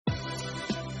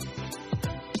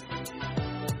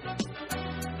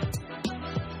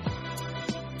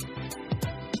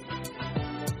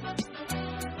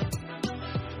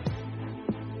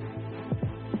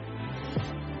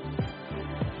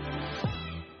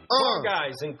Car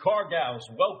guys and car gals,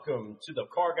 welcome to the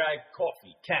Car Guy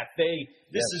Coffee Cafe.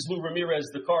 This is Lou Ramirez,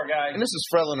 the car guy. And this is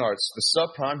Fred Lenartz, the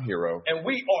subprime hero. And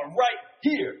we are right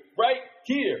here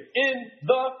in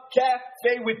the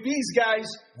cafe with these guys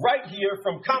right here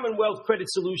from Commonwealth Credit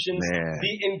Solutions. Man.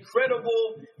 The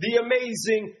incredible, the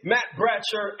amazing Matt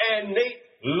Bratcher and Nate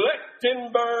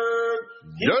Letchenberg.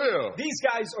 These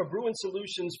guys are brewing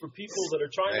solutions for people that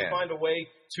are trying to find a way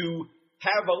to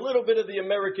have a little bit of the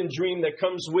American dream that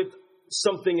comes with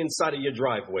something inside of your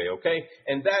driveway, okay?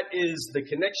 And that is the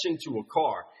connection to a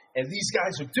car. And these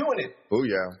guys are doing it. Oh,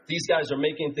 yeah. These guys are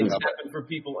making things happen for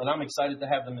people, and I'm excited to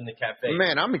have them in the cafe.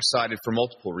 Man, I'm excited for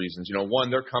multiple reasons. You know,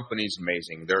 one, their company's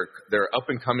amazing. They're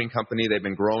up-and-coming company. They've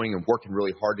been growing and working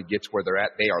really hard to get to where they're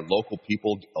at. They are local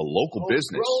people, a local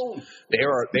business. They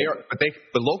are, but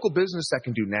the local business that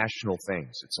can do national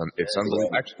things. It's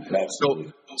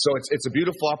unbelievable. So it's a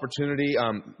beautiful opportunity.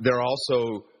 There are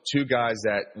also two guys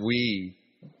that we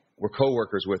were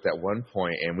co-workers with at one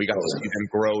point, and we got to see them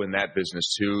grow in that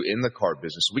business too, in the car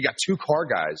business. We got two car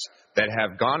guys that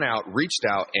have gone out, reached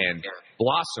out, and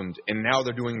blossomed, and now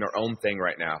they're doing their own thing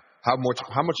right now. How much,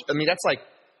 I mean, that's like,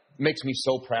 makes me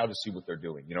so proud to see what they're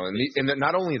doing, you know, and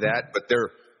not only that, but they're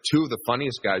two of the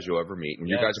funniest guys you'll ever meet, and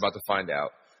you guys are about to find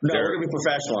out. No, we're going to be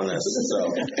professional on this.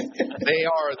 So. They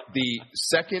are the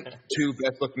second two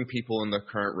best-looking people in the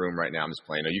current room right now. I'm just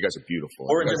playing. No, you guys are beautiful.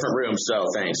 We're in different rooms, so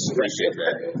thanks. Appreciate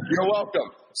that. You're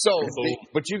welcome. So,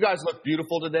 but you guys look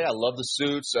beautiful today. I love the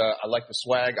suits. I like the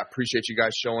swag. I appreciate you guys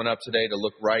showing up today to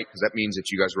look right, because that means that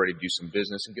you guys are ready to do some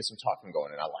business and get some talking going,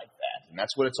 and I like that. And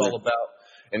that's what it's all about.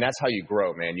 And that's how you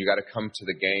grow, man. You got to come to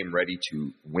the game ready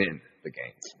to win the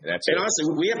game. And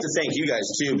honestly, we have to thank you guys,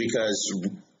 too,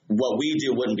 because what we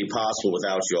do wouldn't be possible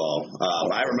without you all.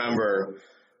 I remember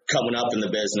coming up in the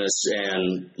business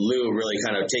and Lou really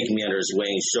kind of taking me under his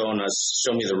wing, showing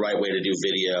me the right way to do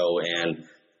video and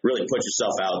really put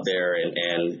yourself out there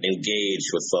and engage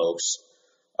with folks.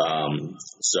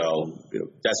 So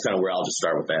that's kind of where I'll just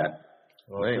start with that.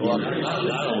 Well, not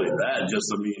only that, just,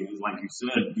 I mean, like you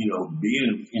said,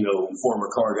 being,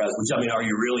 former car guys, which, I mean, are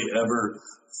you really ever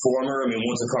former? I mean,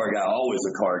 once a car guy, always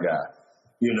a car guy.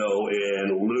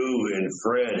 And Lou and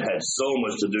Fred had so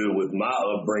much to do with my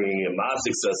upbringing and my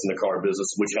success in the car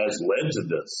business, which has led to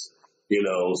this,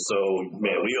 So,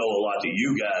 man, we owe a lot to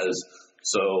you guys.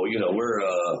 So, we're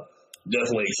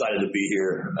definitely excited to be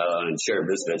here and share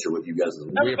this venture with you guys.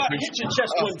 Everybody hit your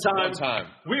chest one time.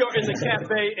 We are in the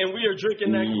cafe, and we are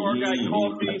drinking that Car Guy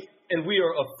coffee, and we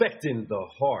are affecting the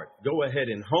heart. Go ahead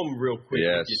and hum real quick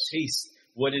with your taste.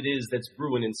 What it is that's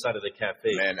brewing inside of the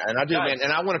cafe. Man, and I do, man.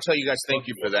 And I want to tell you guys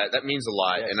thank you for that. That means a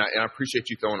lot. And I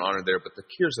appreciate you throwing honor there. But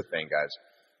here's the thing, guys.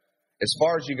 As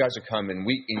far as you guys are coming,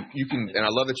 and I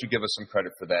love that you give us some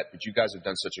credit for that, but you guys have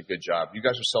done such a good job. You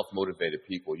guys are self-motivated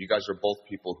people. You guys are both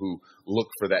people who look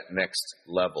for that next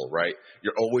level, right?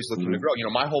 You're always looking to grow.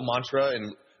 My whole mantra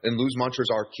and Lou's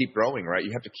mantras are keep growing, right?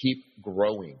 You have to keep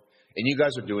growing. And you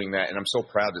guys are doing that, and I'm so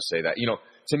proud to say that.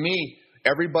 To me,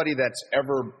 everybody that's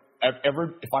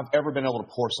if I've ever been able to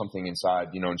pour something inside,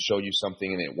 and show you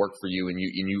something and it worked for you and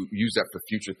you use that for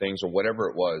future things or whatever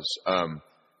it was,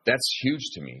 that's huge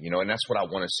to me, and that's what I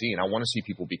want to see. And I want to see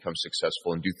people become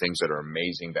successful and do things that are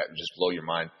amazing that just blow your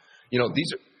mind.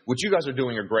 What you guys are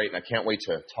doing are great, and I can't wait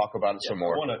to talk about it some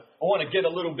more. I want to get a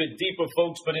little bit deeper,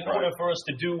 folks, but in order for us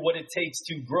to do what it takes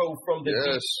to grow from the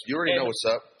deep, you already know what's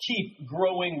up. Keep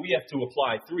growing, we have to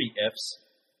apply 3 F's.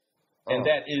 And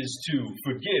that is to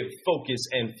forgive, focus,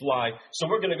 and fly. So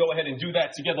we're going to go ahead and do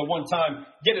that together one time.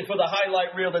 Get it for the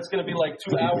highlight reel. That's going to be like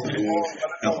 2 hours long.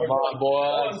 Come on,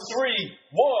 boys.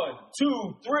 1,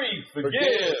 3.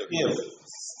 Forgive.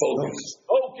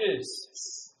 Focus.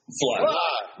 Fly.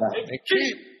 And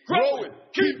keep growing.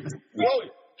 Keep growing.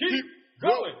 Keep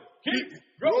growing. Keep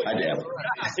growing. I dab.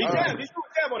 He dabbed. He threw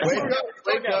a dab on it.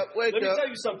 Wake up. Let me tell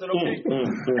you something, okay?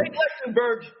 Nate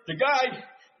Letchenberg, the guy,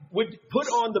 would put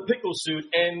on the pickle suit,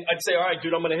 and I'd say, all right,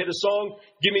 dude, I'm going to hit a song.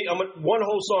 One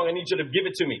whole song. I need you to give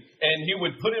it to me. And he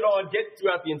would put it on, get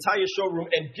throughout the entire showroom,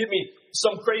 and give me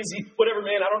some crazy, whatever,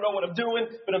 man, I don't know what I'm doing,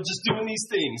 but I'm just doing these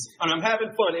things, and I'm having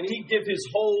fun. And he'd give his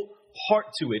whole heart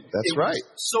to it. That's right.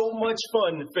 So much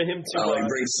fun for him to. He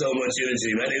brings so much energy.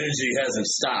 That energy hasn't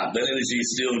stopped. That energy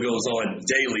still goes on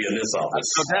daily in this office.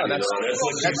 That's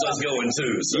what keeps us going,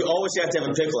 too. So. You always have to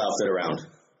have a pickle outfit around.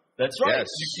 That's right. Yes.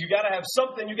 You got to have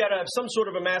something. You got to have some sort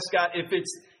of a mascot. If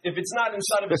it's not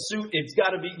inside of a suit, it's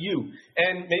got to be you.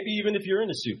 And maybe even if you're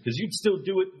in a suit, because you'd still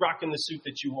do it rocking the suit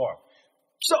that you are.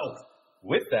 So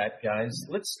with that, guys,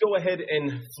 let's go ahead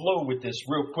and flow with this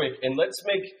real quick, and let's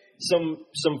make some.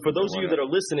 For those of you that are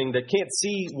listening that can't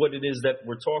see what it is that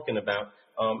we're talking about,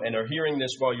 and are hearing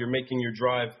this while you're making your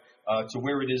drive to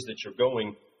where it is that you're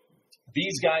going,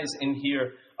 these guys in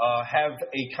here have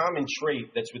a common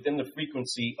trait that's within the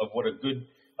frequency of what a good,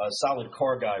 solid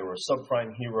car guy or a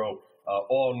subprime hero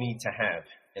all need to have.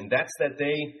 And that's that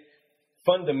they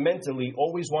fundamentally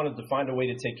always wanted to find a way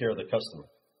to take care of the customer.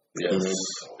 Yes.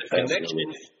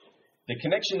 The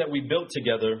connection that we built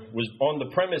together was on the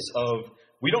premise of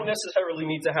we don't necessarily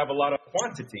need to have a lot of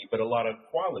quantity, but a lot of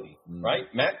quality, right,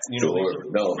 Matt? You know,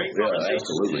 Sure.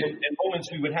 Absolutely. And moments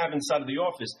we would have inside of the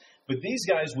office. But these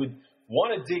guys would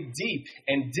want to dig deep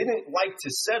and didn't like to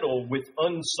settle with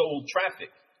unsold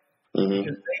traffic because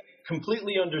they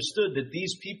completely understood that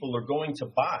these people are going to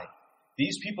buy.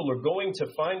 These people are going to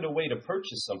find a way to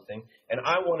purchase something, and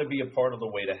I want to be a part of the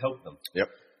way to help them. Yep.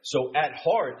 So at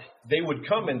heart, they would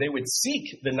come and they would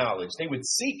seek the knowledge. They would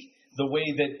seek the way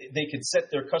that they could set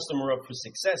their customer up for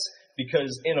success,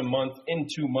 because in a month, in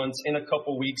 2 months, in a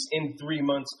couple weeks, in 3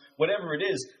 months, whatever it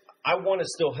is, I want to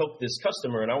still help this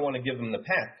customer and I want to give them the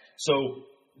path. So,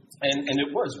 and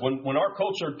it was when our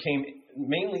culture came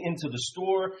mainly into the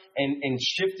store and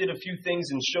shifted a few things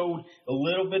and showed a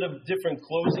little bit of different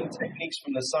closing techniques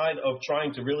from the side of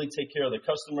trying to really take care of the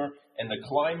customer, and the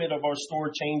climate of our store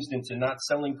changed into not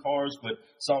selling cars but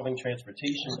solving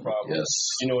transportation problems. Yes.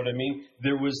 You know what I mean?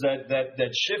 There was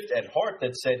that shift at heart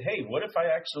that said, hey, what if I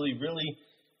actually really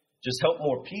just help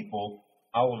more people?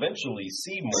 I'll eventually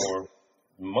see more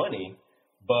money,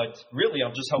 but really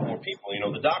I'll just help more people. You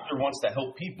know, the doctor wants to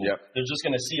help people. Yep. They're just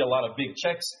going to see a lot of big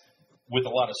checks with a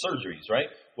lot of surgeries,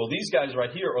 right? Well, these guys right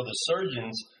here are the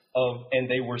surgeons and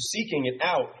they were seeking it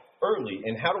out early.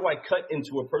 And how do I cut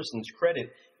into a person's credit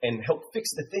and help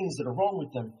fix the things that are wrong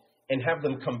with them and have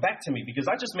them come back to me? Because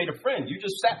I just made a friend. You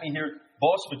just sat me here,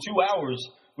 boss, for 2 hours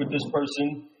with this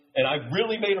person, and I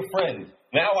really made a friend.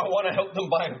 Now I want to help them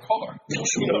buy a car.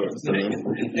 You know what I'm saying?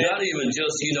 Not even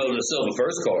just, to sell the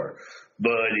first car,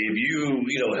 but if you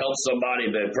help somebody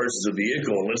that purchases a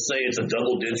vehicle, and let's say it's a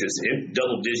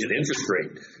double-digit interest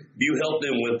rate, you help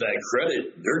them with that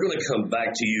credit, they're going to come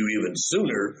back to you even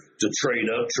sooner to trade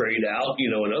up, trade out,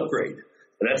 and upgrade.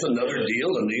 And that's another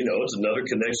deal, and, it's another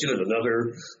connection and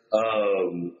another,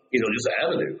 just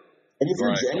avenue. And if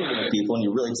you're genuine with people and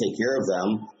you really take care of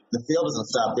them, the field doesn't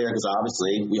stop there, because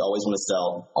obviously we always want to sell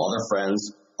all their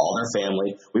friends, all their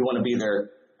family. We want to be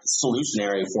their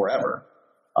solutionary forever.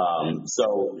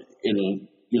 So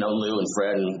Lou and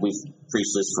Fred, and we've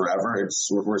preached this forever,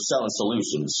 we're selling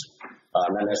solutions,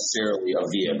 not necessarily a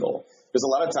vehicle. Because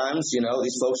a lot of times,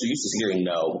 these folks are used to hearing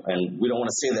no, and we don't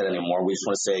want to say that anymore. We just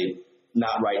want to say,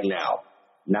 not right now,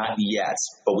 not yet,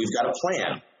 but we've got a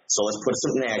plan. So let's put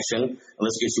something in action, and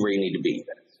let's get you where you need to be.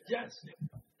 Yes.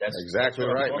 That's exactly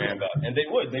right, man. About. And they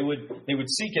would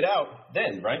seek it out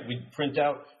then, right? We'd print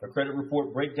out a credit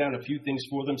report, break down a few things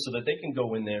for them so that they can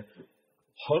go in there,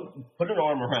 put an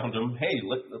arm around them. Hey,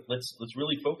 let's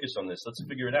really focus on this. Let's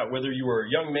figure it out. Whether you were a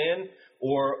young man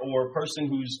or a person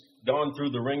who's gone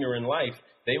through the ringer in life,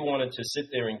 they wanted to sit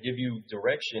there and give you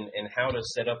direction and how to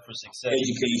set up for success.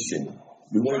 Education.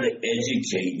 We want to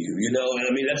educate you, and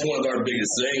I mean, that's one of our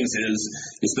biggest things is,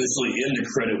 especially in the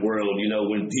credit world,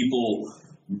 when people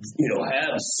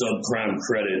have subprime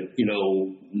credit, 9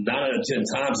 out of 10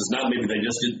 times it's not maybe they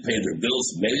just didn't pay their bills.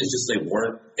 Maybe it's just they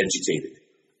weren't educated.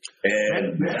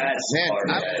 And that's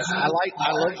I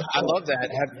love that.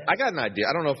 I got an idea.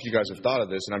 I don't know if you guys have thought of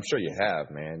this, and I'm sure you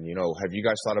have, man. Have you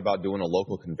guys thought about doing a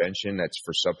local convention that's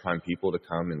for subprime people to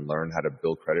come and learn how to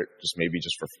build credit? Just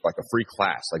for like a free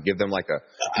class, like give them like a.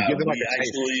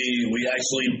 We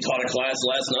actually taught a class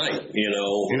last night.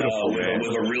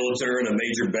 With a realtor and a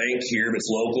major bank here that's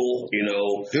local.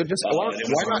 Dude, just it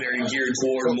was very geared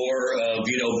toward more of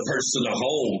purchasing a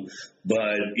home,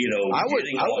 but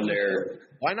getting on there.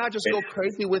 Why not just go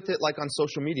crazy with it, like on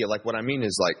social media? Like what I mean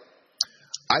is, like,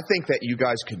 I think that you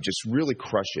guys could just really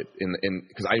crush it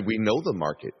because we know the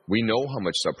market. We know how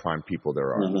much subprime people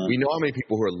there are. Mm-hmm. We know how many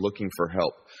people who are looking for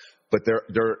help. But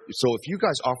so if you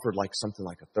guys offered like something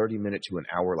like a 30-minute to an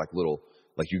hour, like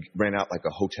you ran out like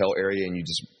a hotel area and you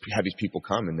just have these people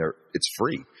come and it's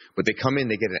free. But they come in,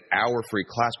 they get an hour free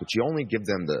class, but you only give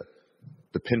them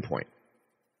the pinpoint.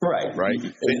 Right.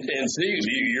 And Steve,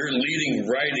 you're leading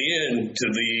right into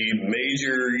the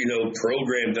major,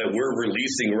 program that we're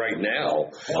releasing right now.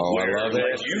 I love it.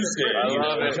 Like you said,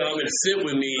 come and sit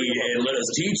with me and let us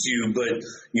teach you. But,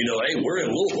 hey, we're in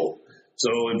Louisville.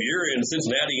 So if you're in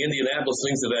Cincinnati, Indianapolis,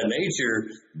 things of that nature,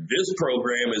 this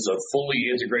program is a fully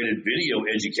integrated video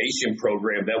education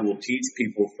program that will teach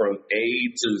people from A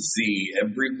to Z,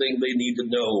 everything they need to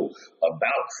know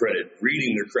about credit,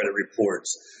 reading their credit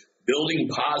reports, building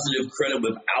positive credit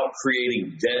without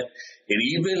creating debt, and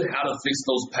even how to fix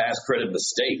those past credit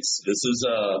mistakes. This is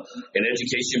an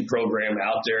education program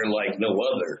out there like no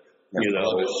other, and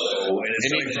it's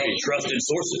coming from trusted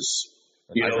sources.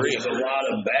 There's a lot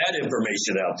of bad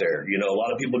information out there. A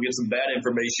lot of people get some bad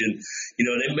information. And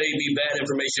it may be bad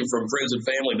information from friends and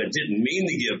family that didn't mean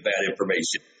to give bad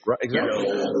information. Right, exactly.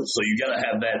 So you got to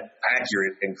have that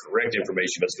accurate and correct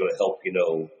information that's going to help,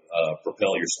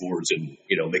 propel your scores and,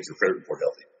 make your credit report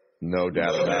healthy. No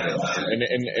doubt about it.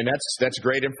 And that's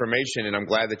great information, and I'm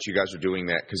glad that you guys are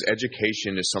doing that, because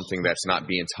education is something that's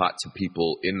not being taught to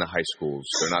people in the high schools.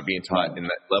 They're not being taught in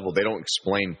that level. They don't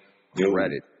explain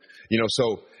credit.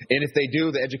 And if they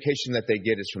do, the education that they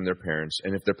get is from their parents.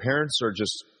 And if their parents are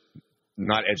just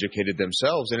not educated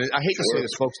themselves, and I hate to say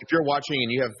this, folks, if you're watching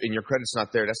and your credit's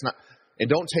not there, and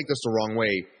don't take this the wrong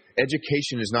way.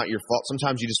 Education is not your fault.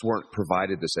 Sometimes you just weren't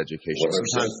provided this education.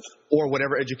 Sometimes, or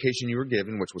whatever education you were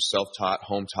given, which was self-taught,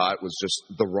 home-taught, was just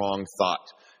the wrong thought.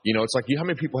 It's like, how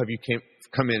many people have you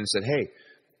come in and said, hey,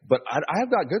 but I've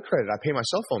got good credit. I pay my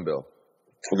cell phone bill.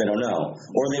 Well, they don't know.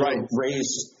 Or they were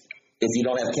raised, if you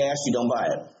don't have cash, you don't buy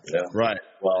it. Yeah. Right.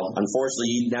 Well,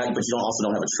 unfortunately, but you also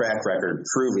don't have a track record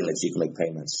proving that you can make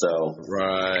payments. So,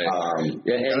 right. Or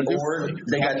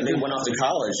they went off to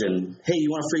college and, hey, you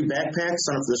want a free backpack?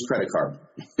 Sign up for this credit card.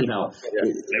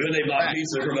 Maybe they bought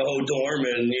pizza from a whole dorm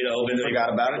and then they forgot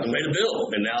about it and made a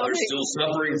bill, and now they're still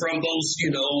suffering from those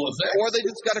effects. Or they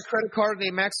just got a credit card and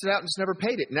they maxed it out and just never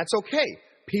paid it, and that's okay.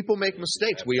 People make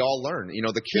mistakes. We all learn.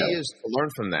 The key is to learn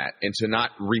from that and to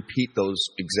not repeat those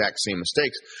exact same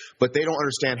mistakes. But they don't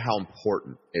understand how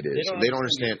important it is. They don't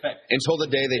understand until the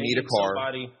day they need a car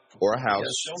or a house.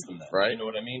 Right? You know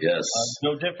what I mean? Yes.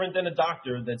 No different than a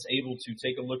doctor that's able to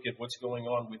take a look at what's going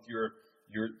on with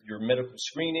your medical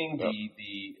screening,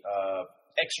 the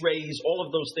X-rays, all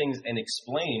of those things, and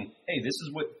explain, hey, this is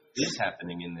what is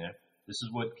happening in there. This is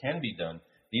what can be done.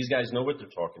 These guys know what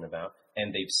they're talking about,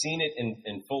 and they've seen it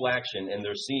in full action, and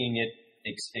they're seeing it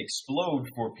explode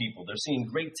for people. They're seeing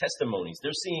great testimonies.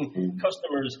 They're seeing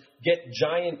customers get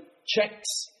giant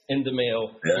checks in the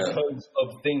mail because of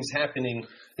things happening.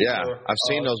 Yeah, I've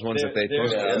seen those ones that they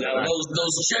post. Now,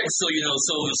 those checks, so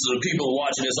the people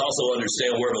watching this also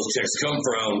understand where those checks come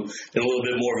from and a little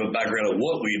bit more of a background of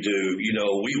what we do.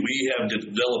 We have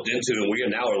developed into, and we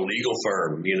are now a legal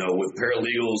firm, with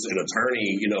paralegals and attorney,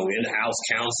 in-house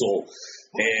counsel.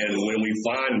 And when we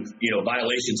find,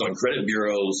 violations on credit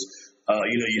bureaus,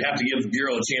 you have to give the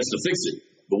bureau a chance to fix it.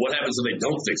 But what happens if they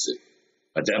don't fix it?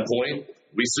 At that point,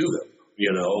 we sue them.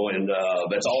 And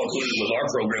that's all included with our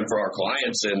program for our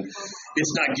clients. And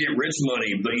it's not get rich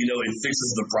money, but, it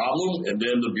fixes the problem. And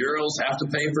then the bureaus have to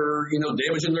pay for,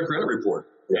 damage in their credit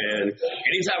report. And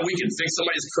anytime we can fix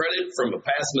somebody's credit from a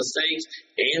past mistake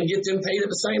and get them paid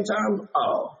at the same time,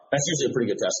 that's usually a pretty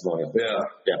good testimonial.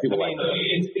 Yeah, people like that.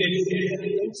 It's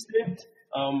an instant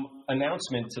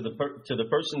announcement to the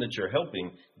person that you're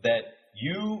helping that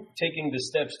you taking the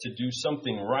steps to do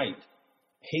something right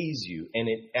pays you, and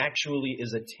it actually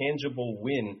is a tangible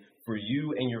win for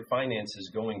you and your finances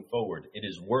going forward. It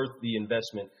is worth the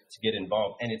investment to get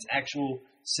involved, and it's actual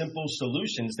simple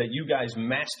solutions that you guys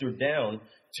master down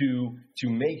to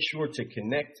make sure to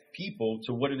connect people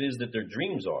to what it is that their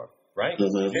dreams are, right?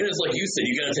 And it's like you said,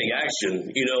 you got to take action,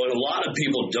 and a lot of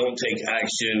people don't take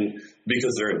action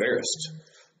because they're embarrassed.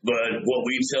 But what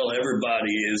we tell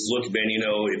everybody is, look, man,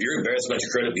 if you're embarrassed about your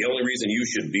credit, the only reason you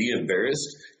should be embarrassed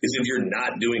is if you're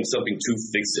not doing something to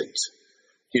fix it.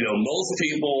 Most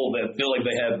people that feel like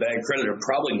they have bad credit are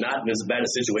probably not in as bad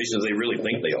a situation as they really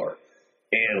think they are.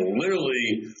 And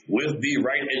literally, with the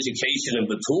right education and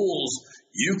the tools,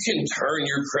 you can turn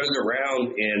your credit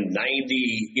around in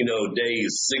 90, days,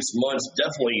 6 months,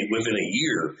 definitely within a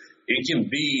year. It can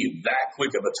be that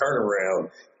quick of a turnaround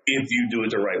if you do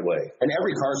it the right way. And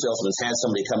every car salesman's had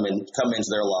somebody come into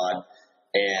their lot,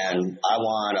 and I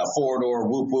want a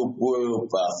 4-door, whoop, whoop, whoop,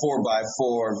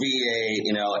 4x4,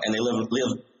 V8, and they live,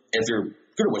 if you're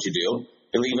good at what you do,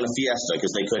 they live in a Fiesta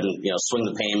because they couldn't, swing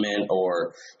the payment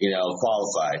or,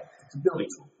 qualify. It's a building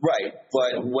tool. Right.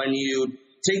 But when you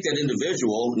take that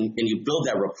individual and you build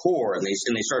that rapport and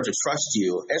they start to trust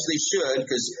you, as they should,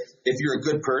 because if you're a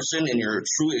good person and you're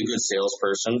truly a good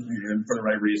salesperson, you're in for the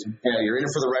right reason. Yeah, you're in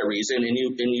it for the right reason, and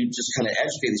you just kind of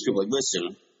educate these people. Like,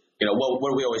 listen, what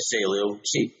do we always say, Lou?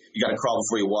 You got to crawl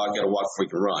before you walk. You got to walk before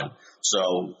you can run. So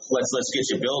let's get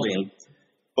you building.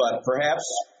 But perhaps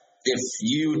if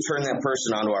you turn that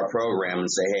person onto our program and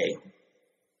say, hey,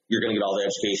 you're going to get all the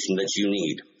education that you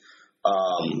need,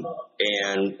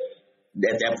 and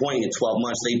at that point in 12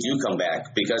 months, they do come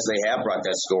back because they have brought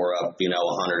that score up, 100,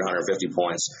 150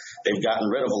 points. They've gotten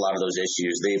rid of a lot of those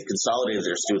issues. They've consolidated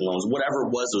their student loans, whatever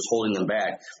it was holding them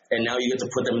back. And now you get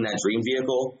to put them in that dream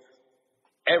vehicle.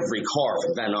 Every car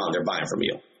from then on, they're buying from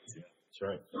you. That's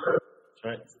right. That's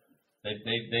right.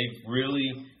 They've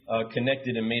really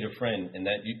connected and made a friend, and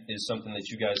that is something that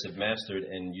you guys have mastered,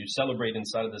 and you celebrate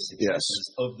inside of the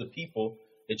successes of the people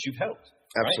that you've helped.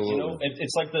 Absolutely. Right?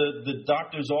 It's like the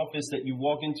doctor's office that you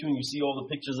walk into and you see all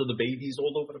the pictures of the babies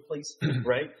all over the place,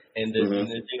 right? And then,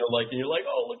 and you're like,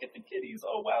 oh, look at the kitties.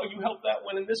 Oh, wow, you helped that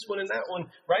one and this one and that one,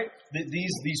 right?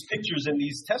 These pictures and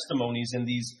these testimonies and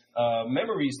these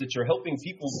memories that you're helping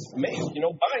people make.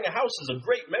 Buying a house is a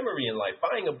great memory in life.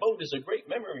 Buying a boat is a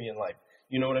great memory in life.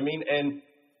 You know what I mean? And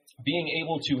being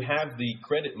able to have the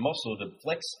credit muscle to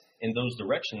flex in those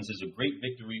directions is a great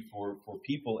victory for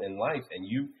people in life. And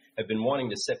you have been wanting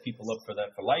to set people up for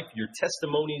that for life. Your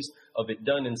testimonies of it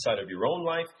done inside of your own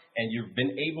life, and you've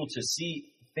been able to see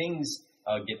things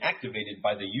get activated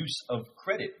by the use of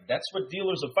credit. That's what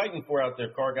dealers are fighting for out there,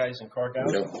 car guys and car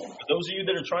gals. For those of you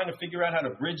that are trying to figure out how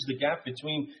to bridge the gap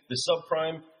between the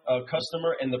subprime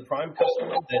customer and the prime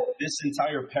customer, that this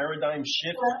entire paradigm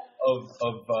shift of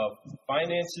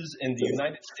finances in the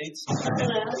United States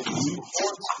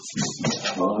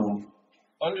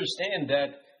understand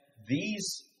that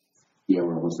these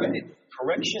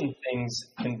correction things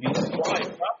can be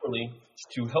applied properly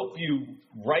to help you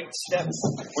right steps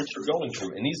what you're going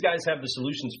through. And these guys have the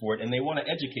solutions for it, and they want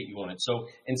to educate you on it. So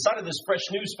inside of this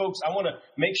fresh news, folks, I want to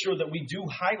make sure that we do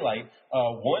highlight,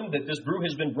 one, that this brew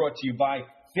has been brought to you by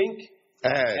Think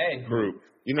Ag Group.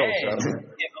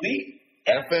 Elite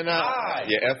F&I.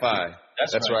 Yeah, FI.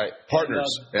 That's right.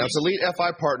 Partners. And it's Elite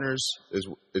FI Partners is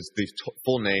the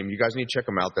full name. You guys need to check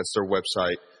them out. That's their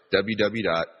website.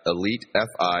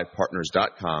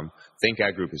 www.elitefipartners.com. Think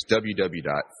Ag Group is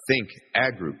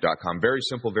www.thinkaggroup.com. Very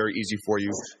simple, very easy for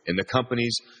you. And the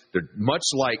companies, they're much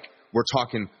like we're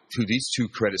talking to these two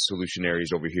credit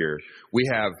solutionaries over here. We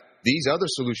have these other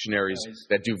solutionaries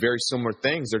that do very similar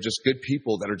things. They're just good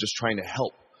people that are just trying to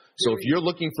help. So if you're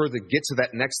looking for get to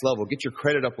that next level, get your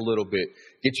credit up a little bit,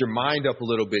 get your mind up a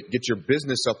little bit, get your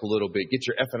business up a little bit, get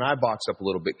your F&I box up a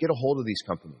little bit, get a hold of these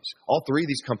companies. All three of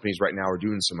these companies right now are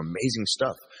doing some amazing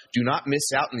stuff. Do not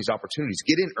miss out on these opportunities.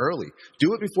 Get in early.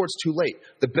 Do it before it's too late.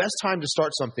 The best time to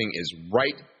start something is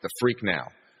right the freak now.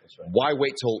 That's right. Why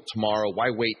wait till tomorrow?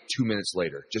 Why wait 2 minutes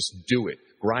later? Just do it.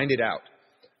 Grind it out.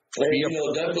 And,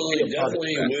 definitely with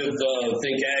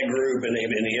Think Ag Group and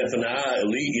the F&I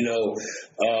Elite,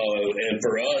 and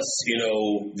for us,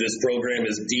 this program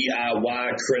is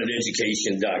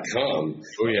DIYcrediteducation.com.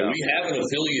 Oh, yeah. And we have an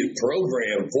affiliate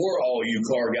program for all you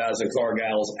car guys and car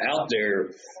gals out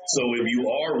there. So if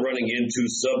you are running into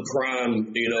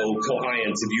subprime,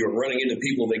 clients, if you're running into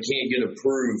people that can't get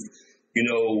approved,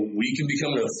 we can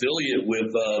become an affiliate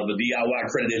with the DIY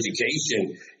Credit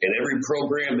Education, and every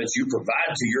program that you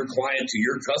provide to your client, to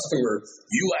your customer,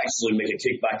 you actually make a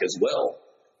kickback as well.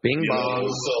 Bing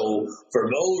bong. So for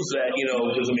those that,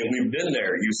 because we've been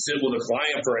there, you sit with a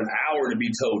client for an hour to be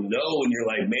told no, and you're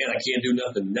like, man, I can't do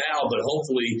nothing now, but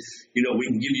hopefully, we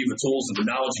can give you the tools and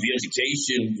the knowledge, the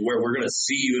education where we're going to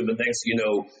see you in the next,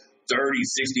 30,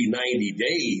 60, 90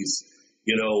 days,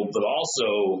 but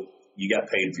also, you got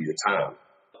paid for your time.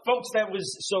 Folks, that was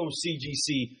so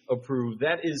CGC approved.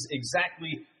 That is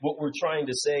exactly what we're trying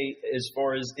to say as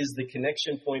far as is the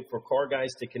connection point for car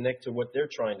guys to connect to what they're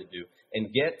trying to do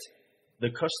and get the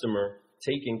customer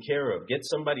taken care of. Get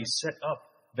somebody set up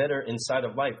better inside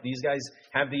of life. These guys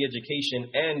have the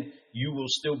education, and you will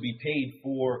still be paid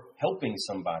for helping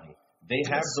somebody. They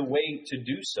have the way to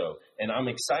do so, and I'm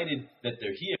excited that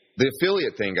they're here. The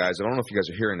affiliate thing, guys, I don't know if you guys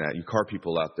are hearing that, you car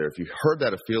people out there. If you heard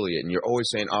that affiliate and you're always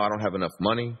saying, I don't have enough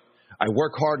money. I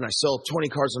work hard and I sell 20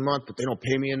 cars a month, but they don't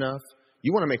pay me enough.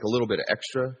 You want to make a little bit of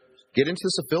extra? Get into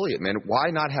this affiliate, man.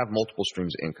 Why not have multiple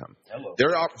streams of income?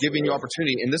 They're giving you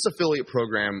opportunity. And this affiliate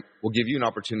program will give you an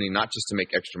opportunity not just to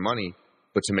make extra money,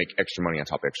 but to make extra money on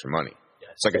top of extra money.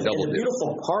 It's like a double dip. The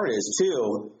beautiful part is,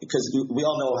 too, because we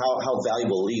all know how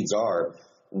valuable leads are.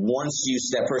 Once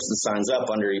that person signs up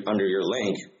under your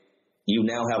link, you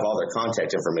now have all their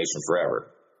contact information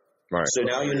forever. Right. So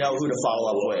now you know who to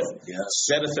follow up with. Yeah.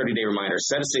 Set a 30-day reminder,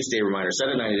 set a 60-day reminder, set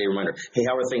a 90-day reminder. Hey,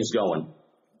 how are things going?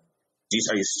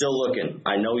 Are you still looking?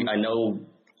 I know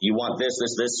you want this.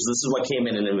 This is what came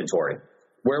in inventory.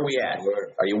 Where are we at?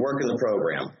 Are you working the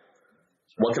program?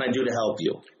 What can I do to help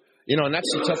you? And that's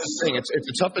the toughest thing. It's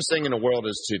the toughest thing in the world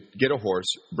is to get a horse,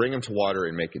 bring him to water,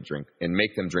 and make them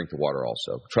drink the water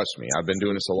also. Trust me, I've been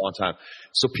doing this a long time.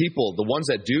 So people, the ones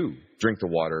that do drink the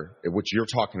water, which you're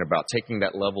talking about, taking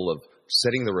that level of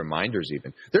setting the reminders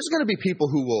even. There's going to be people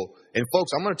who will, and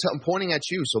folks, I'm pointing at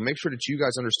you, so make sure that you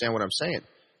guys understand what I'm saying.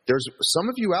 There's some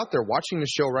of you out there watching the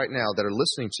show right now that are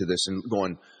listening to this and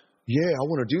going, yeah, I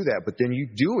want to do that. But then you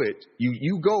do it.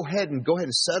 You go ahead and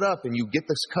set up and you get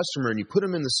this customer and you put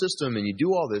them in the system and you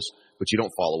do all this, but you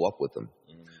don't follow up with them.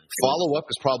 Follow up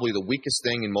is probably the weakest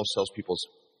thing in most salespeople's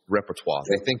repertoire.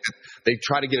 They think that they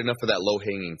try to get enough of that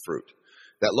low-hanging fruit.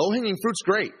 That low-hanging fruit's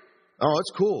great. Oh,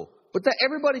 it's cool. But that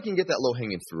everybody can get that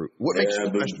low-hanging fruit. What makes you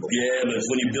special? Yeah, but it's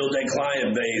when you build that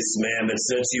client base, man, that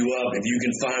sets you up. If you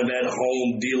can find that home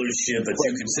dealership that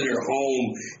you consider home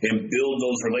and build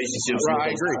those relationships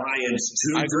with those clients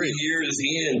 2-3 years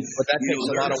in, but that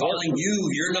takes a lot of work.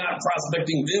 You're not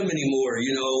prospecting them anymore,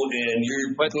 and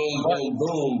you're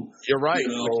boom. You're right.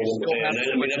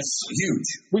 That's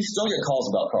huge. We still get calls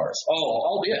about cars.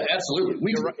 Oh yeah,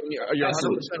 absolutely. You're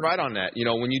 100% right on that.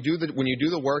 When you do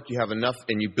the work, you have enough,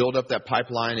 and you build up that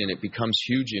pipeline, and it becomes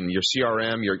huge in your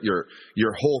CRM,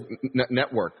 your whole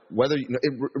network. Whether it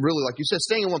really, like you said,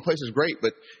 staying in one place is great,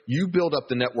 but you build up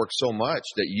the network so much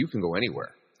that you can go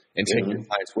anywhere and take your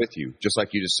clients with you, just like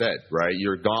you just said, right?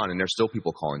 You're gone, and there's still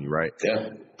people calling you, right? Yeah.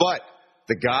 But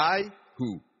the guy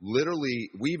who literally,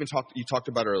 you talked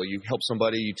about earlier, you help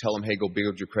somebody, you tell them, hey, go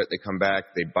build your credit, they come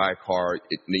back, they buy a car,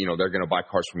 they're going to buy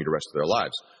cars from you the rest of their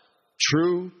lives.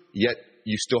 True, yet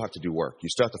you still have to do work. You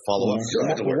still have to follow up.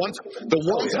 The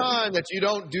one time that you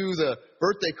don't do the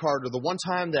birthday card, or the one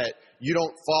time that you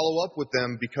don't follow up with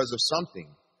them because of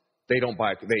something, they don't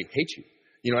buy. They hate you.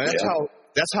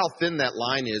 That's how thin that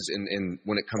line is in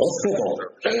when it comes to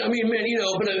football. I mean, man,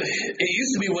 but it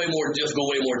used to be way more difficult,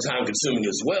 way more time consuming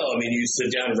as well. I mean, you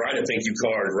sit down and write a thank you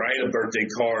card, write a birthday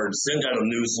card, send out a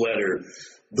newsletter.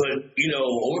 But,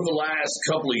 over the last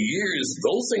couple of years,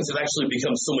 those things have actually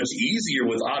become so much easier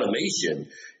with automation.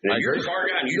 And if you're a car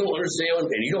guy and you don't understand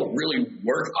and you don't really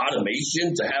work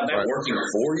automation to have that working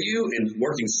for you and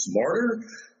working smarter,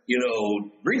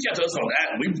 reach out to us on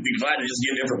that. We'd be glad to just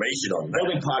give information on that.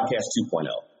 Building Podcast 2.0.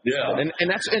 Yeah.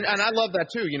 And I love that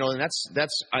too, and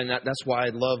that's why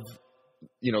I love,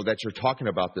 that you're talking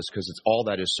about this, because it's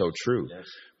all that is so true. Yes.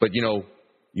 But,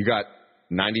 you got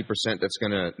 90% that's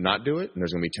going to not do it, and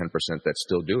there's going to be 10% that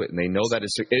still do it. And they know that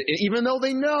even though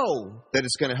they know that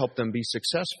it's going to help them be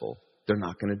successful, they're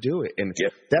not going to do it. And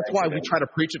that's why we try to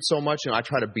preach it so much, and I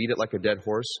try to beat it like a dead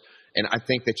horse. And I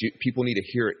think that people need to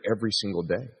hear it every single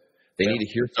day. They need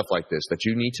to hear stuff like this, that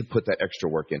you need to put that extra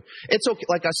work in. It's okay.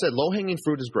 Like I said, low-hanging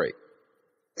fruit is great.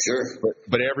 Sure.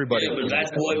 But everybody... Yeah, but that's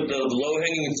what the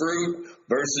low-hanging fruit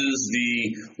versus the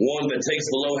one that takes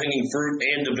the low-hanging fruit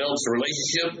and develops a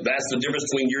relationship, that's the difference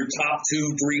between your top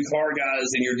 2-3 car guys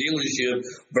in your dealership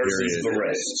versus the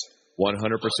rest.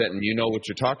 100%. And you know what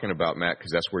you're talking about, Matt,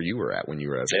 because that's where you were at when you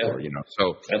were at store,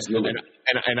 So, absolutely.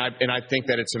 And I think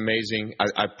that it's amazing.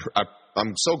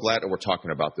 I'm so glad that we're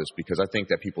talking about this, because I think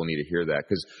that people need to hear that,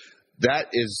 because that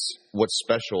is what's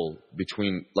special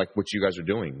between, like, what you guys are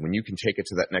doing. When you can take it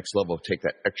to that next level, take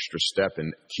that extra step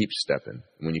and keep stepping.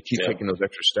 When you keep taking those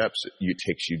extra steps, it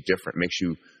takes you different, makes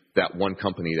you that one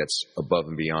company that's above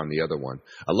and beyond the other one.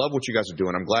 I love what you guys are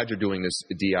doing. I'm glad you're doing this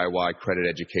DIY,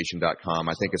 crediteducation.com.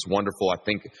 I think it's wonderful. I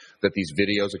think that these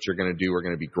videos that you're going to do are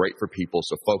going to be great for people.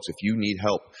 So, folks, if you need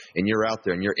help and you're out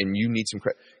there and you need some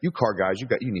credit, you car guys, you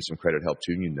need some credit help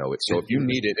too, and you know it. So if you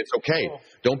need it, it's okay.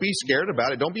 Don't be scared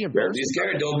about it. Don't be embarrassed. Don't be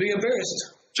scared. Don't be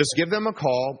embarrassed. Just give them a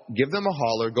call, give them a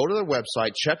holler, go to their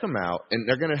website, check them out, and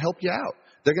they're going to help you out.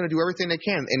 They're going to do everything they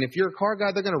can. And if you're a car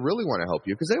guy, they're going to really want to help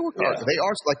you, because they were car. They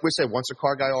are, like we said, once a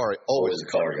car guy, always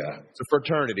a car guy. It's a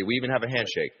fraternity. We even have a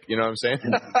handshake. You know what I'm saying?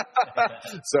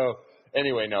 So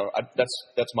anyway,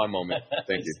 that's my moment.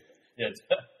 Thank you. Yes.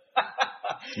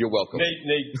 You're welcome.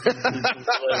 Nate,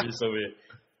 hilarious over here.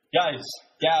 Guys,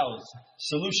 gals,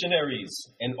 Solutionaries,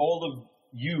 and all of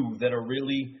you that are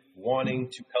really wanting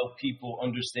to help people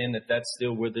understand that that's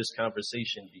still where this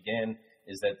conversation began,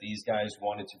 is that these guys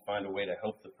wanted to find a way to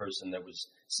help the person that was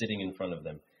sitting in front of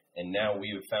them. And now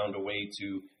we have found a way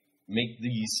to make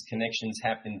these connections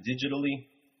happen digitally,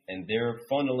 and they're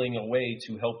funneling a way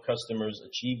to help customers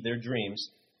achieve their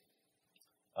dreams,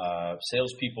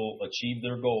 salespeople achieve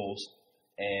their goals,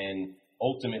 and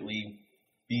ultimately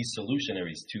be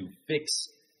solutionaries to fix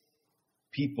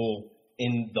people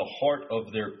in the heart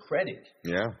of their credit.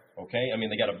 Yeah. Okay, I mean,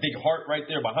 they got a big heart right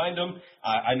there behind them.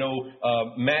 I know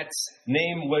Matt's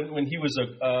name when he was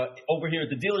over here at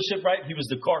the dealership, right? He was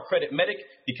the car credit medic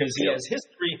because he has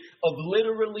history of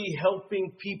literally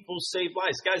helping people save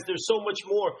lives. Guys, there's so much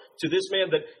more to this man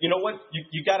that, you know what,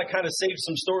 you got to kind of save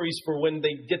some stories for when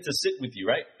they get to sit with you,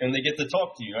 right? And they get to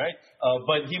talk to you, right?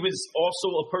 But he was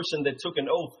also a person that took an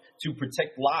oath to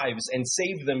protect lives and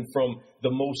save them from the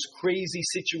most crazy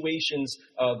situations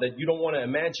that you don't want to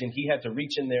imagine. He had to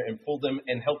reach in there and pull them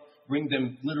and help bring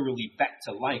them literally back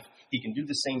to life. He can do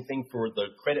the same thing for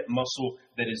the credit muscle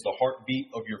that is the heartbeat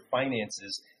of your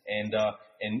finances. And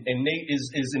Nate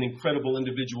is an incredible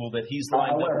individual that he's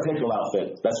lined up. I wear a pickle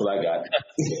outfit. That's what I got.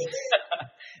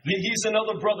 He's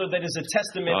another brother that is a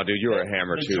testament. Oh, dude, you're a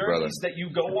hammer too, brother. The journeys that you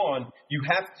go on, you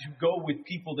have to go with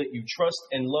people that you trust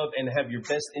and love and have your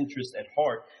best interest at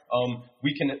heart.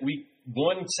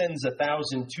 One sends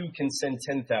 1,000, two can send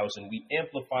 10,000. We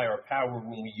amplify our power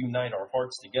when we unite our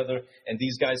hearts together. And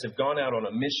these guys have gone out on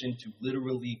a mission to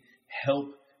literally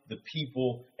help the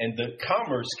people and the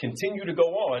commerce continue to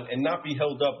go on and not be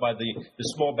held up by the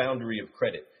small boundary of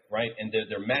credit, right? And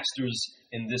they're masters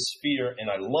in this sphere, and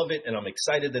I love it, and I'm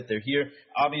excited that they're here.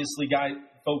 Obviously,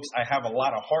 folks, I have a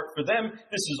lot of heart for them.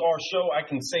 This is our show. I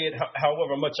can say it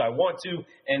however much I want to,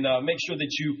 and make sure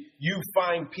that you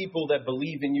find people that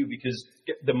believe in you, because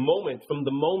from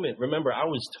the moment, remember, I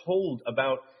was told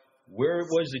about where it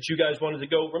was that you guys wanted to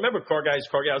go. Remember, car guys,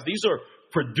 car gals, these are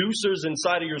producers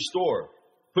inside of your store.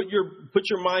 Put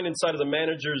your mind inside of the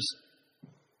manager's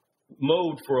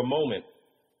mode for a moment,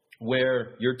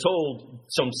 where you're told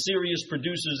some serious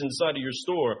producers inside of your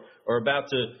store are about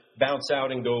to bounce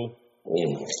out and go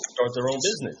start their own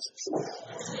business.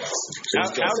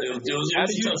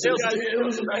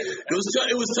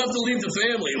 It was tough to leave the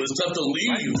family. It was tough to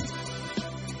leave.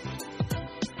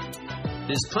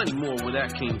 There's plenty more where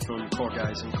that came from, car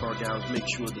guys and car gals. Make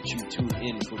sure that you tune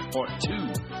in for part 2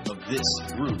 of this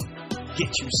brew. Get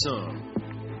you some.